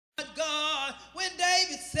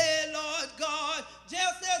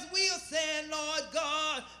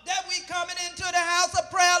the house of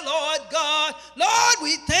prayer, Lord God. Lord,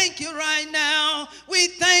 we thank you right now. We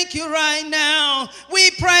thank you right now.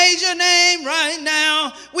 We praise your name right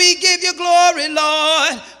now. We give you glory,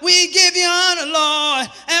 Lord. We give you honor, Lord.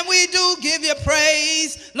 And we do give you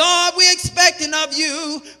praise. Lord, we're expecting of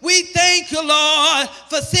you. We thank you, Lord,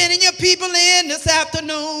 for sending your people in this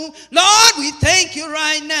afternoon. Lord, we thank you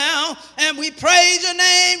right now. And we praise your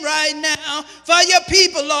name right now for your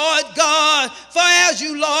people, Lord God. For as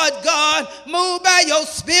you, Lord God, move by your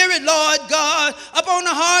spirit, Lord God, upon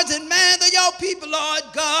the hearts and minds of your people, Lord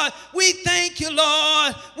God. We thank you,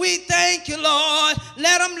 Lord. We thank you, Lord.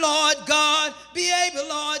 Let them, Lord God, be able,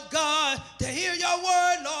 Lord God, to hear your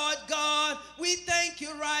word, Lord God. We thank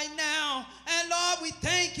you right now. And Lord, we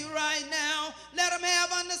thank you right now. Let them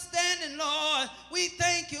have understanding, Lord. We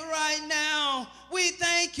thank you right now. We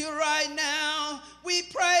thank you right now. We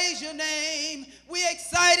praise your name. We're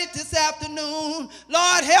excited this afternoon.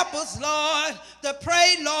 Lord, help us, Lord, to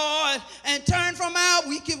pray, Lord, and turn from our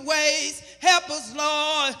wicked ways. Help us,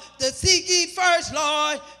 Lord, to seek ye first,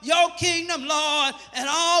 Lord, your kingdom, Lord, and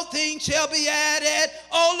all things shall be added.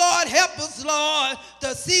 Oh, Lord, help us, Lord,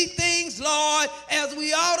 to see things, Lord, as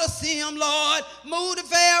we ought to see them, Lord. Move the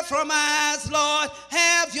veil from our eyes, Lord.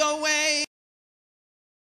 Have your way.